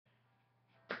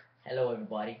Hello,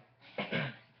 everybody.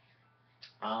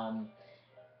 um,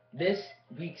 this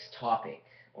week's topic,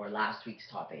 or last week's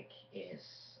topic, is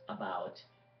about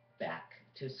back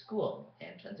to school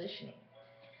and transitioning.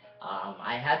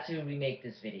 I had to remake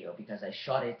this video because I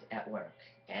shot it at work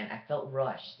and I felt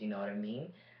rushed, you know what I mean?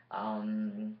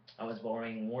 I was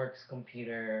borrowing work's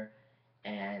computer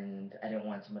and I didn't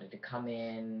want somebody to come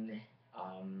in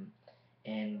um,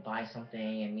 and buy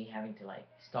something and me having to like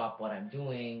stop what I'm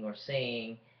doing or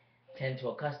saying, tend to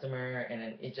a customer, and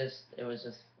then it was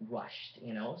just rushed,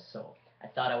 so I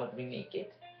thought I would remake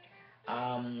it.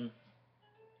 um,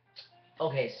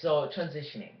 okay, so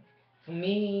transitioning for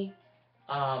me,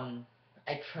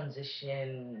 I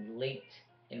transitioned late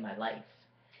in my life.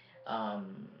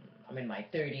 I'm in my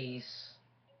 30s,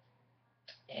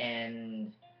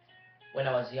 and when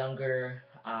I was younger,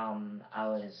 I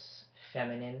was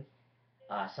feminine,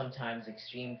 sometimes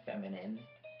extreme feminine,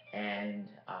 and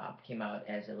came out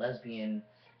as a lesbian,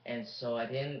 and so I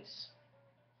didn't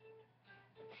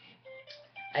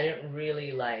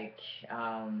really like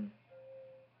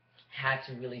had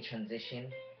to really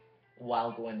transition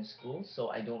while going to school, so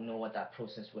I don't know what that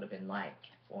process would have been like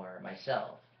for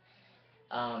myself.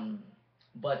 Um,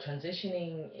 but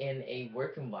transitioning in a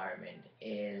work environment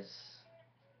is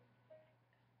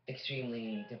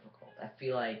extremely difficult. I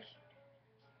feel like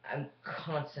I'm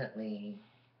constantly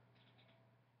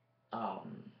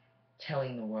um,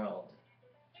 telling the world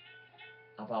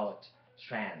about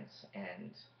trans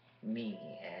and me,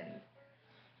 and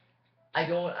I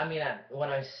don't. I mean, what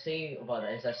I say about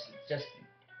that is just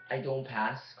I don't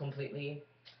pass completely,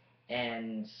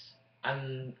 and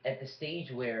I'm at the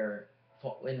stage where,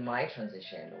 in my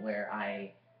transition, where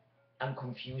I'm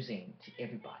confusing to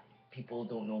everybody. People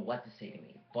don't know what to say to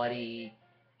me, buddy.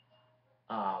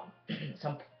 Um,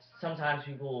 some sometimes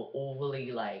people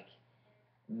overly like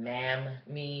ma'am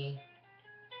me.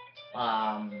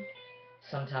 Um,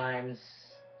 Sometimes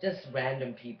just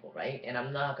random people, right? And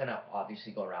I'm not gonna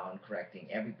obviously go around correcting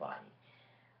everybody.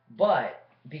 But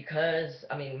because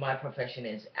I mean my profession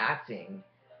is acting,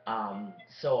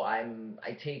 so I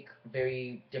take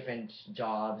very different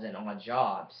jobs and odd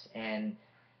jobs, and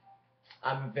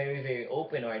I'm very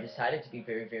open, or I decided to be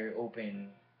very open,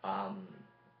 um,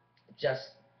 just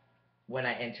when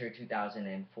I entered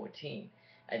 2014.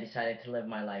 I decided to live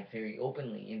my life very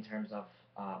openly in terms of,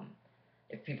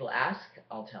 if people ask,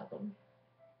 I'll tell them.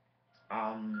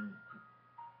 Um,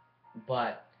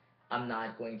 but I'm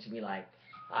not going to be like,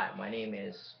 hi, my name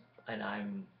is, and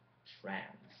I'm trans,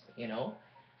 you know?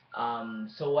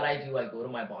 So what I do, I go to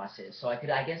my bosses. So I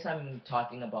guess I'm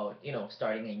talking about,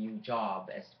 starting a new job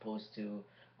as opposed to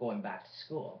going back to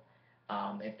school,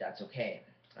 if that's okay.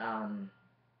 Um,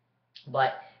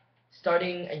 but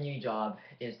starting a new job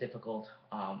is difficult,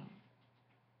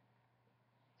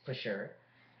 for sure.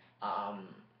 Um,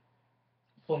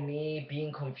 for me,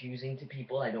 being confusing to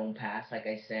people, I don't pass, like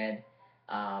I said.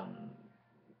 Um,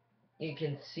 you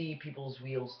can see people's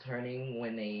wheels turning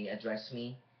when they address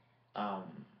me, um,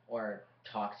 or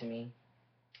talk to me.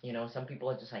 Some people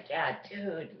are just like, yeah,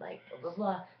 dude, like, blah, blah,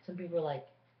 blah. Some people are like,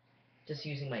 just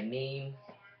using my name,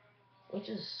 which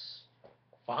is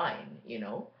fine.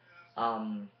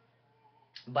 Um,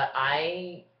 but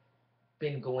I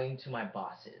been going to my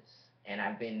bosses, and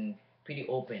I've been pretty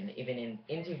open. Even in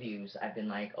interviews, I've been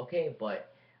like, okay,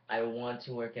 but I want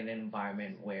to work in an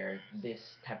environment where this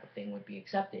type of thing would be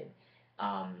accepted.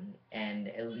 And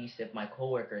at least if my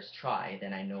coworkers try,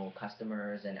 then I know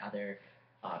customers and other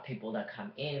people that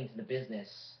come into the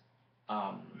business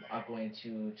are going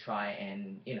to try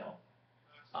and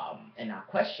and not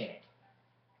question it.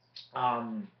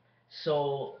 Um,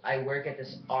 so I work at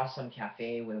this awesome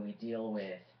cafe where we deal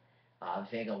with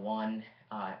Vega One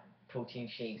uh, protein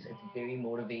shakes. It's very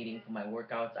motivating for my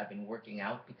workouts. I've been working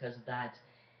out because of that.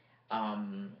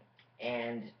 Um,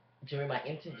 and during my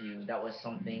interview, that was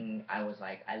something I was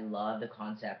like, I love the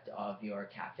concept of your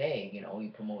cafe.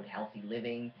 You promote healthy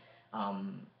living.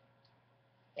 Um,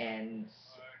 and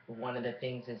one of the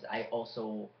things is I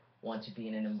also want to be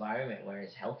in an environment where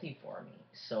it's healthy for me.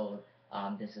 So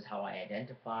this is how I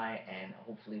identify, and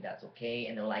hopefully that's okay.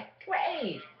 And they're like,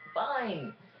 great,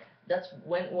 fine, that's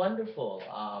wonderful.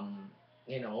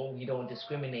 We don't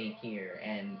discriminate here,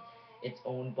 and it's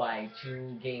owned by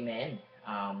two gay men,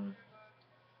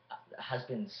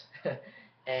 husbands,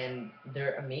 and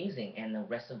they're amazing. And the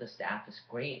rest of the staff is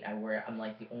great. I'm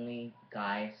like the only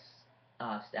guy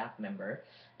staff member,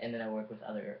 and then I work with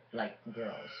other like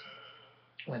girls,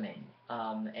 women,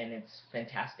 and it's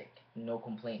fantastic. No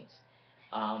complaints.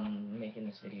 Making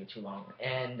this video too long,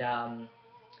 and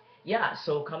yeah.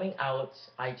 So coming out,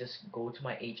 I just go to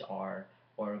my HR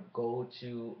or go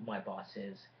to my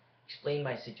bosses, explain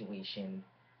my situation.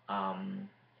 Um,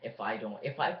 if I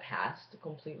passed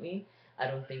completely, I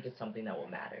don't think it's something that will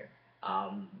matter.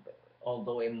 Um,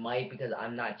 Although it might, because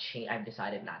I've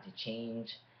decided not to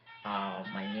change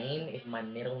my name. If my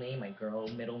middle name, my girl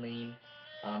middle name,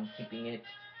 keeping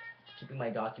my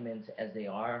documents as they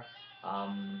are.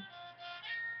 Um,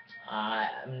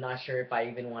 I'm not sure if I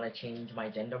even want to change my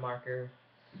gender marker.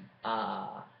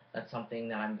 That's something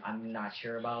that I'm not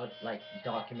sure about, like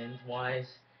document wise.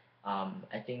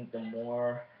 I think the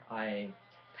more I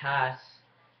pass,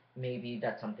 maybe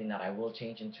that's something that I will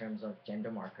change in terms of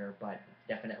gender marker, but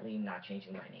definitely not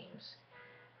changing my names.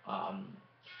 Um,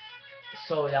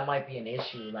 so that might be an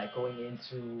issue, like going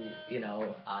into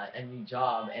a new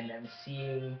job and then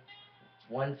seeing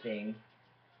one thing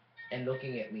and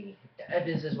looking at me.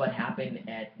 This is what happened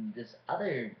at this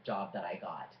other job that I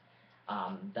got,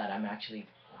 that I'm actually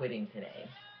quitting today.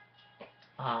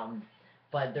 Um,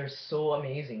 but they're so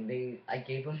amazing. I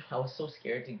gave them. I was so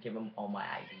scared to give them all my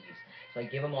IDs. So I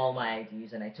gave them all my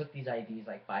IDs, and I took these IDs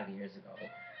like 5 years ago,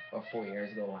 or 4 years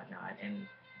ago, whatnot, and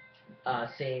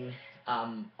saying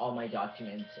all my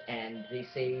documents, and they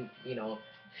say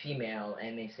female,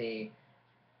 and they say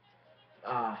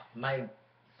my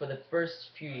for the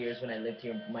first few years when I lived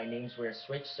here, my names were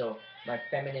switched. So my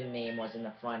feminine name was in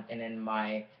the front, and then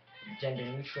my gender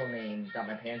neutral name that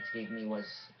my parents gave me was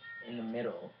in the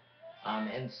middle.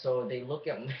 And so they look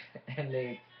at me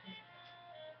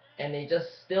and they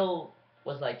just still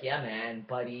was like, yeah, man,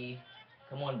 buddy,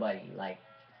 come on, buddy, like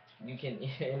you can,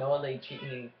 they treat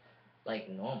me like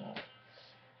normal.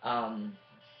 Um,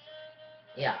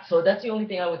 yeah, so that's the only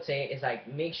thing I would say is like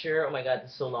make sure. Oh my God,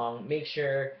 this is so long. Make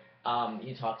sure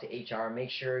you talk to HR.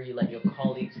 Make sure you let your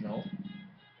colleagues know,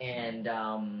 and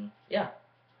yeah,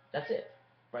 that's it,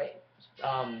 right?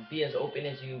 Be as open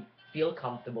as you feel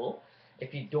comfortable.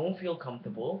 If you don't feel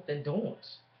comfortable, then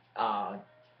Uh,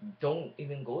 don't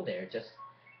even go there. Just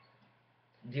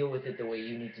deal with it the way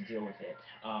you need to deal with it.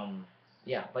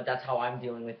 Yeah, but that's how I'm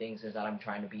dealing with things. Is that I'm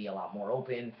trying to be a lot more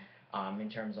open in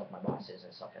terms of my bosses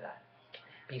and stuff like that.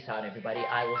 Peace out, everybody.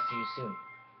 I will see you soon.